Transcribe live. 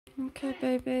Okay,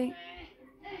 baby.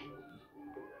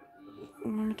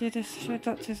 I'm going to do this to the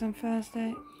doctors on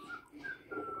Thursday.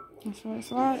 That's what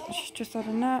it's like. She's just had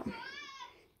a nap.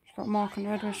 She's got a mark on the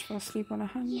red where she fell asleep on her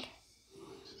hand.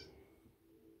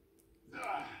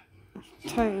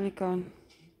 Totally gone.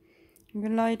 I'm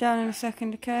going to lie down in a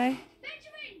second, okay?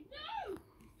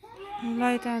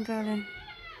 Lie down, darling.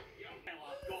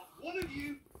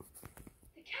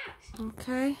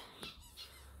 Okay.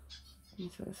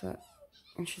 So it's that.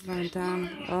 And she's lying down.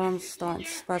 Her arms starting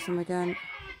to spasm again.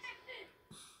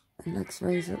 And legs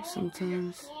raise up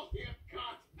sometimes.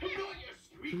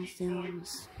 There's the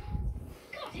arms.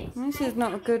 This is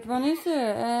not a good one, is it,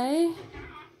 eh?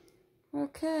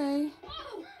 Okay.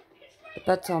 The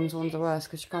bedtime's one's the worst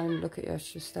because she can't even look at you.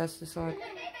 She just stares to the side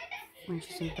when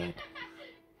she's in bed.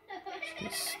 She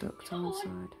gets stuck to one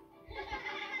side.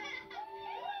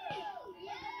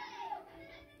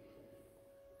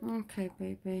 Okay,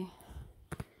 baby.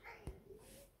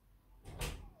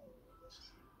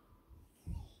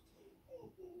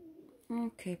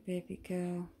 Okay, baby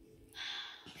girl.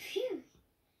 Phew!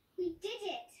 We did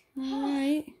it!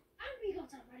 Alright. And we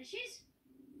got our radishes.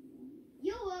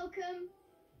 You're welcome.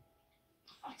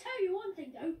 I'll tell you one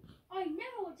thing though, I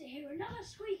never want to hear another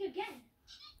squeak again.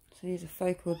 So these are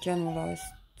focal generalised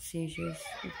seizures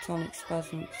with tonic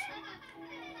spasms.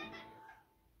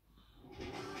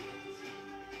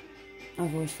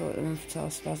 I've always thought they were infantile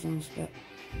spasms, but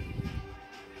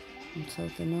I'm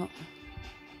told they're not.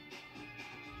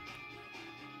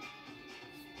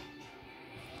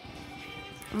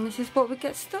 And this is what we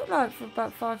get stuck like for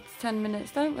about 5 to 10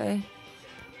 minutes, don't we?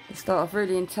 We start off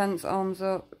really intense, arms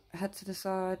up, head to the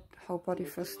side, whole body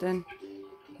thrusting.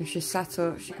 If she's sat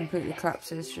up, she completely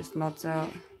collapses, just nods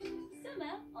out.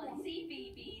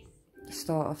 They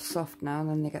start off soft now, and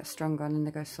then they get stronger, and then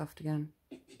they go soft again.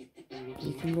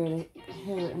 You can really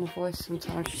hear it in her voice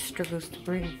sometimes. She struggles to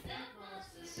breathe.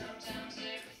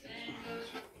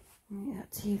 Yeah,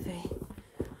 TV.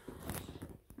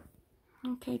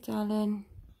 Okay, darling.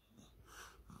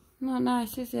 Not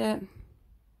nice, is it?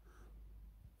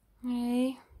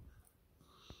 Hey.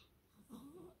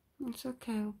 It's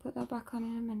okay, we'll put that back on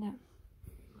in a minute.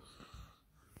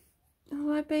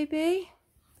 Alright, baby?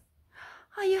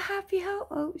 Are you happy, Hope?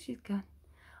 Oh, she's gone.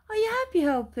 Are you happy,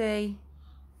 Hoppy?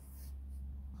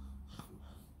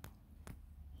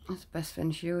 That's the best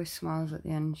thing. She always smiles at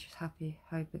the end. She's happy,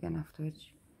 Hope again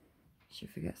afterwards. She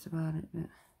forgets about it, but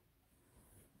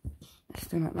it's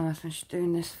still not nice when she's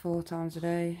doing this 4 times a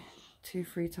day,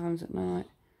 2-3 times at night.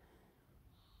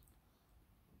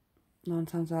 9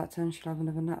 times out of 10 she'll have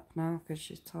another nap now because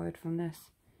she's tired from this.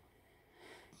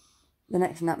 The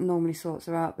next nap normally sorts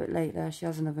her out, but later she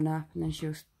has another nap and then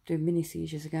she'll do mini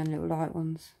seizures again, little light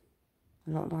ones.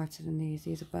 A lot lighter than these.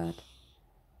 These are bad.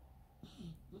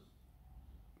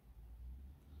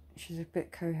 She's a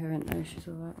bit coherent though. She's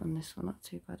alright on this one, not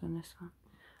too bad on this one.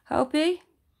 Helpy?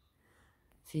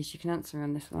 See, she can answer me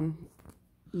on this one.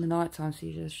 In the nighttime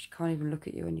seizures, she can't even look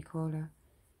at you when you call her.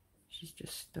 She's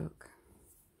just stuck.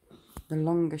 The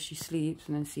longer she sleeps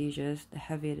and then seizures, the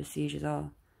heavier the seizures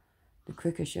are. The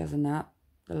quicker she has a nap,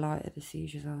 the lighter the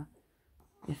seizures are.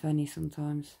 If any,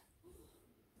 sometimes.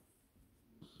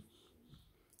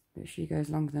 But if she goes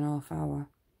longer than half hour,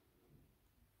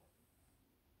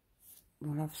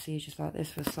 we'll have seizures like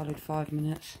this for a solid 5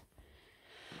 minutes.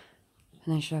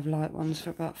 And then she'll have light ones for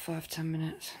about 5-10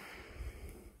 minutes.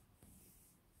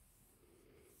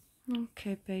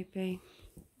 Okay, baby.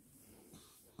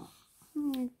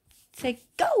 Say,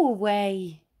 go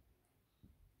away.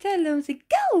 Tell them, say,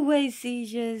 go away,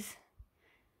 seizures.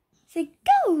 Say,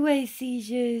 go away,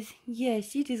 seizures. Yeah,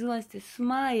 she just wants to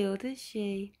smile, does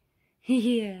she?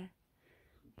 Yeah.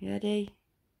 Ready?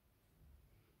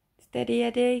 Steady,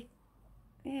 Eddie.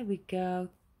 There we go.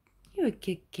 You're a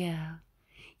good girl.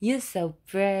 You're so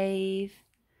brave.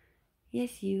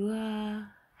 Yes, you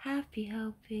are. Happy,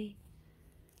 Hoppy.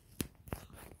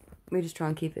 We just try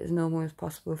and keep it as normal as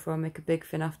possible for her. Make a big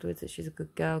thing afterwards that she's a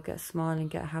good girl. Get smiling,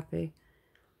 get happy.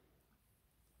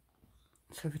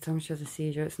 So every time she has a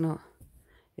seizure,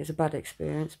 it's a bad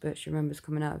experience, but she remembers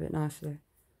coming out of it nicely.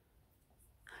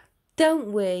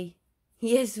 Don't we?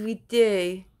 Yes, we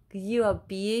do. 'Cause you are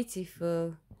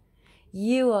beautiful.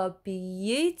 You are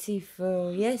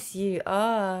beautiful. Yes, you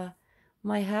are.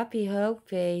 My happy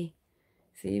Hoppy.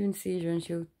 So even seizure and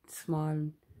she'll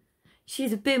smile.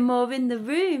 She's a bit more in the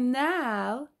room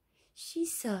now.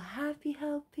 She's so happy,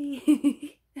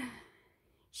 Hoppy.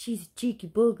 She's a cheeky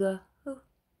bugger. Oh.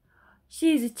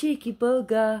 She's a cheeky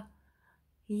bugger.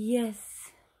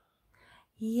 Yes.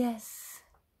 Yes.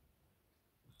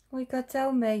 What you got to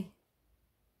tell me?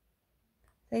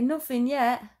 Say nothing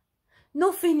yet.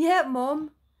 Nothing yet,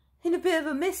 Mum. In a bit of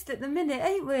a mist at the minute,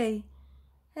 ain't we?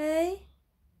 Hey?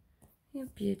 You're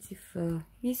beautiful.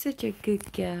 You're such a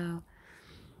good girl.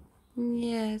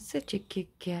 Yeah, such a good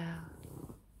girl.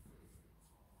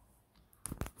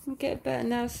 We'll get better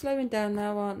now. Slowing down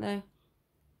now, aren't they?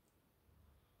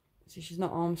 See, she's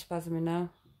not arm spasming now.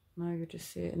 Now you'll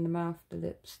just see it in the mouth, the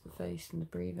lips, the face and the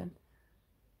breathing.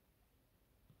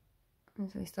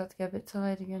 And so you start to get a bit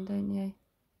tired again, don't you?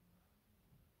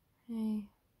 Hey.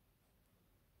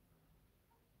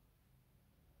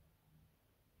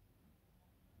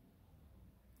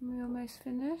 Are we almost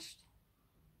finished?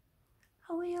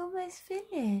 Are we almost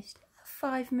finished?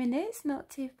 5 minutes, not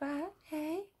too bad,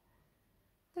 hey?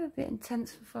 They were a bit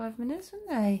intense for 5 minutes, weren't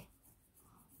they?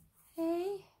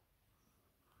 Hey?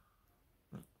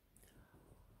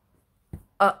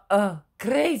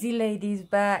 Crazy lady's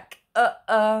back.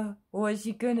 What's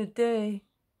she gonna do?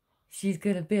 She's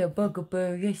gonna be a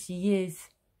bugaboo, yes she is.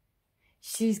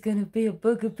 She's gonna be a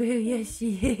bugaboo, yes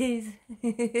she is.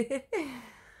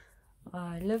 Oh,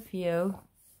 I love you.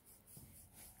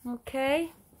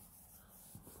 Okay.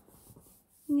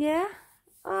 Yeah?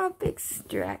 Oh, big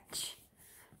stretch.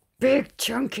 Big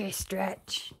chunky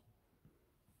stretch.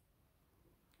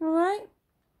 Alright.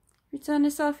 You turn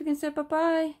this off, you can say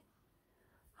bye-bye.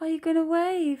 Are you gonna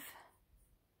wave?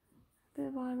 Bit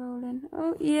of eye rolling.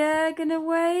 Oh, yeah, gonna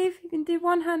wave. You can do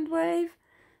one hand wave.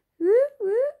 Woo,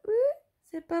 woo, woo.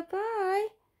 Say bye-bye.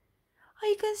 Are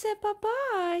you gonna say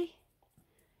bye-bye?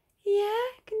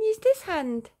 Yeah, can use this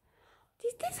hand.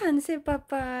 Use this hand and say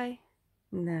bye-bye.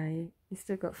 No, you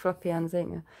still got floppy hands, ain't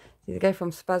you? So they go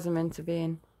from spasming to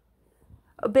being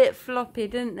a bit floppy,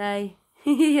 didn't they?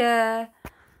 Yeah.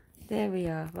 There we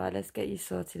are. Right, let's get you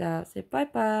sorted out. Say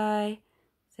bye-bye.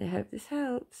 Say, hope this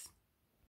helps.